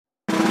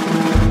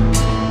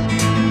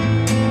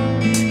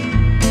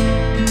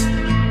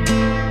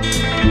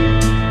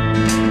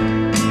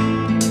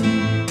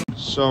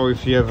So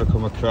if you ever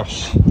come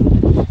across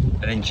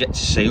an injector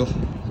seal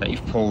that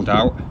you've pulled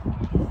out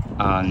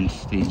and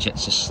the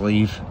injector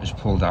sleeve has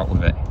pulled out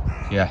with it,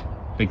 yeah,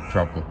 big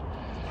problem.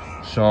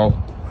 So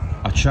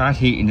I tried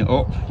heating it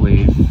up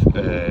with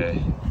a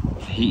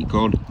heat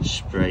gun,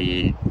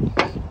 spraying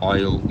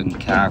oil and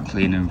car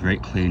cleaner and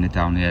brake cleaner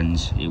down the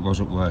ends. It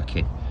wasn't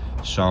working,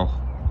 so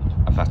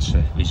I've had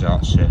to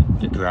resort to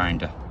the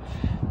grinder.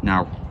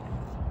 Now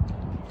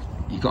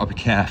you've got to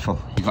be careful,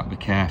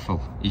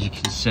 as you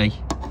can see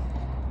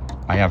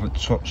I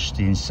haven't touched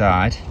the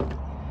inside,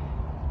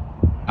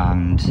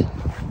 and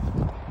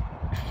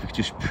if we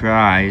just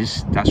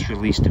prise, that's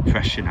released the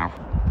pressure now.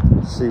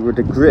 See, with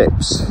the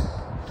grips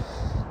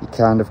you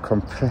kind of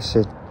compress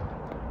it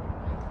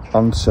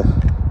onto,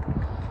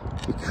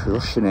 you're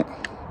crushing it.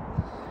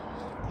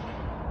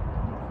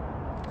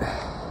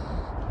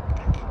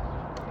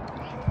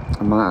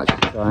 I might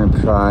actually try and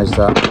prise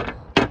that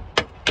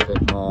a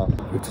bit more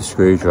with the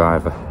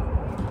screwdriver.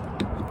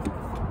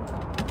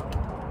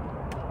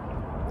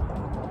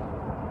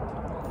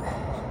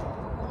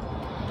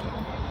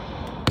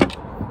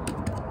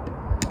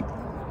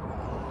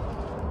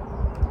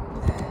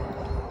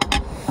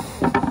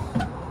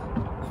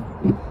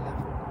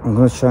 I'm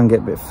going to try and get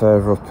a bit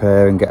further up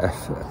here and get a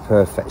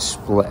perfect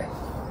split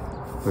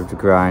with the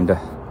grinder.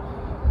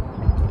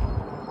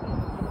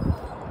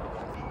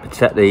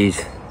 Protect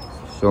these,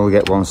 so only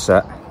get one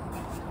set.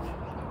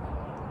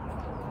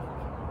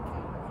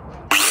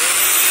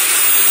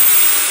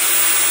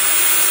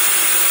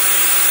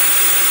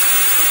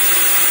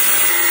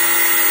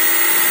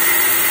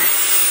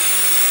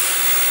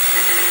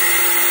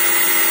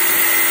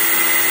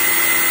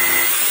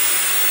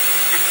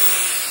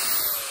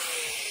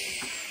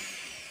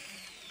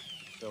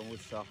 It's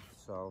almost soft,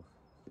 so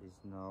there's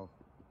no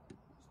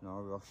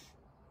rush.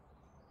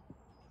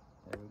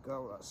 There we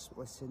go, that's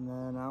splitting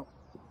there now.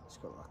 It's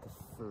got like a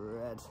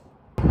thread.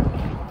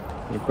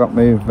 We've got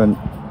movement.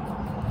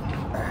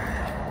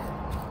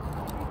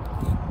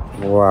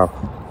 Wow,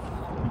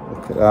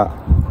 look at that.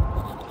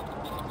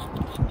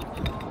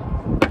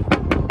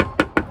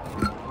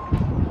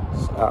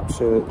 It's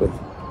absolutely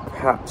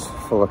packed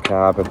full of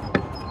carbon.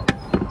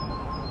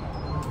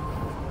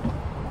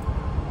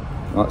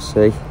 Let's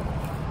see.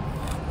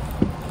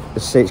 The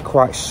seat's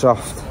quite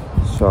soft,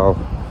 so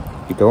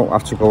you don't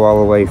have to go all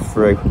the way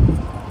through.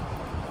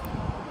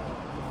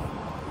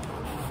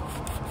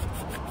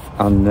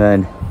 And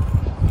then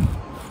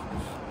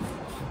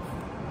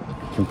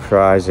you can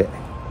prise it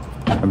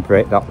and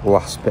break that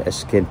last bit of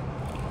skin.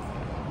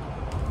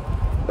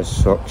 As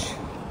such,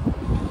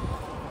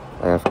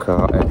 I have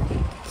caught a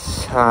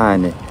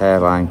tiny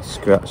hairline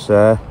scratch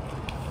there,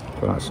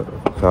 but that's not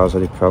going to cause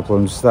any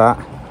problems. That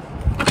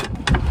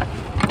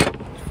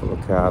it's full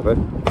of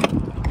carbon.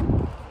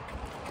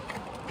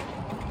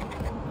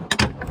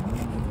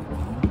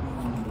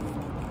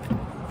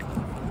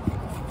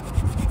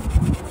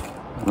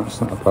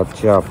 That's not a bad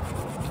job.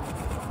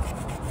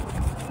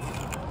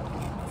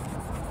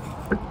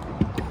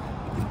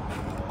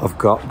 I've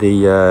got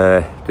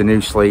the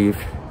new sleeve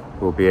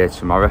will be here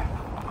tomorrow,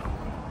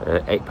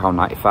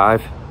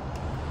 £8.95.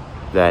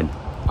 Then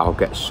I'll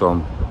get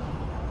some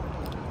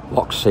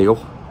lock seal,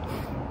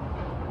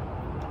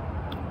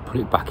 put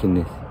it back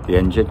in the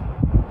engine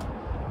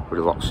with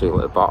a lock seal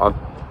at the bottom,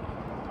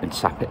 and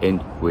tap it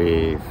in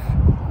with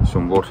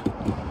some wood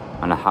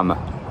and a hammer,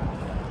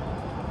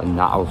 and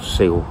that'll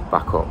seal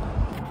back up.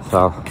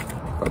 So,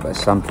 got a bit of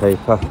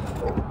sandpaper.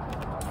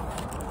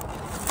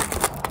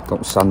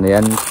 Don't sand the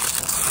end.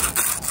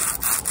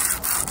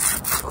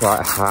 It's quite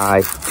a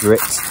high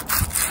grit.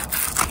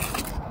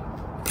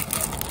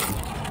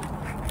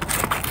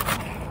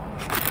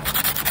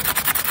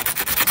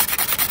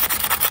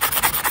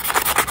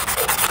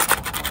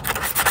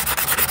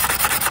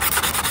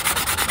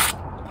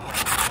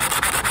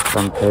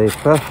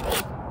 Sandpaper.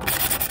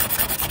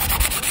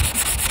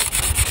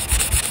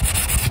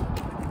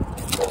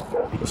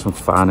 Some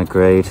finer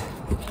grade.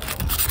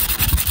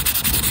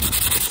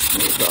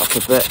 Move that up a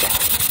bit.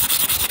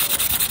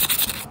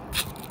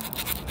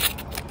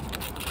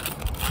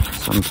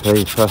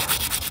 Sandpaper.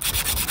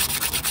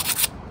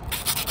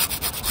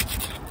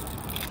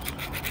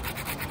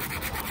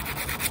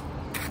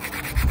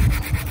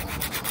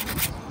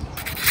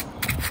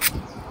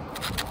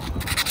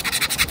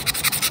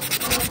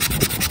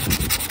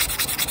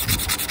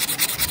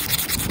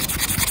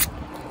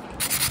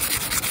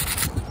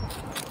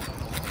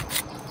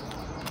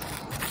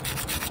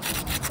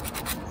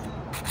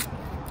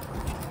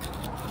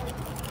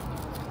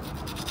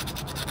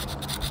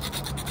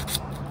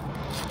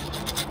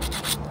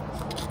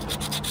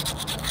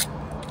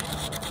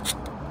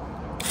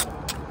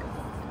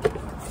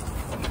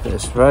 Bit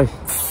of spray.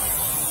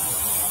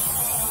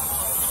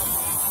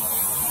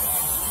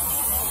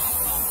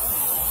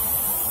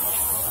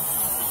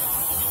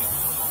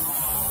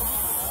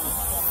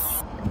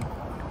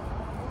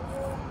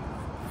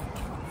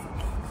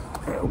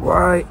 Bit of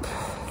wipe.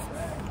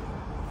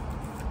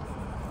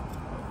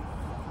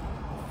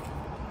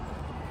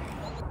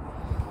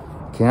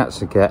 You can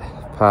actually get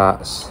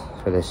parts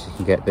for this. You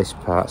can get this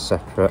part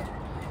separate,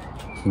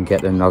 you can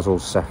get the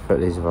nozzles separate.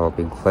 These have all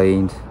been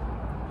cleaned.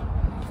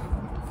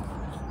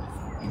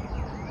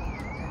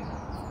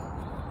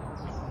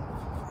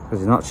 Because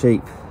they're not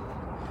cheap.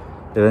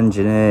 They're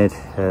engineered,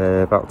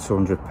 about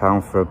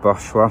 £200 for a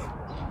Bosch one,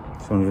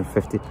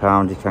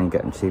 £250. You can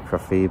get them cheaper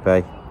off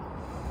eBay.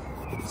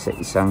 You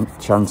take your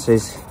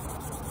chances.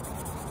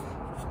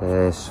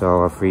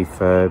 So I've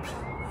refurbed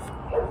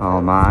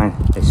all mine.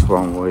 This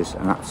one was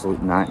an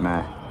absolute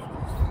nightmare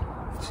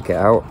to get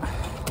out,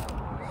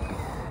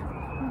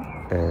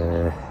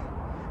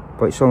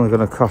 but it's only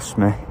going to cost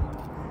me,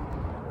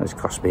 it's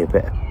cost me a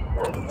bit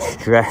of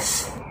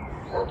stress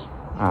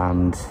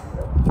and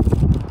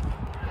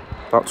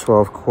about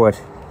 12 quid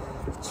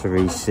to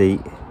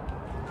reseat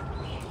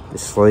the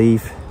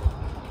sleeve,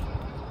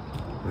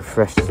 the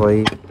fresh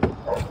sleeve.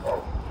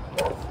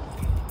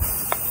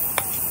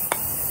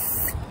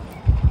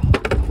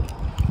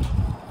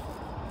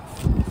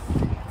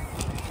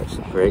 That's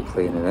a great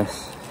cleaner,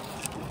 this.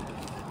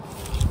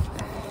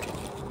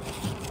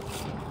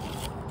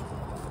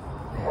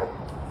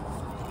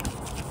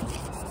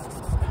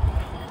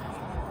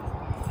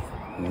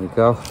 There we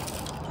go.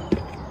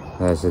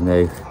 There's a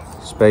new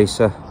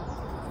spacer.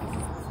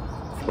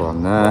 Go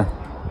on there,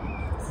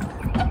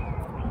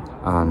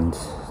 and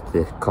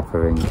the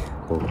copper ring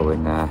will go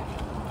in there.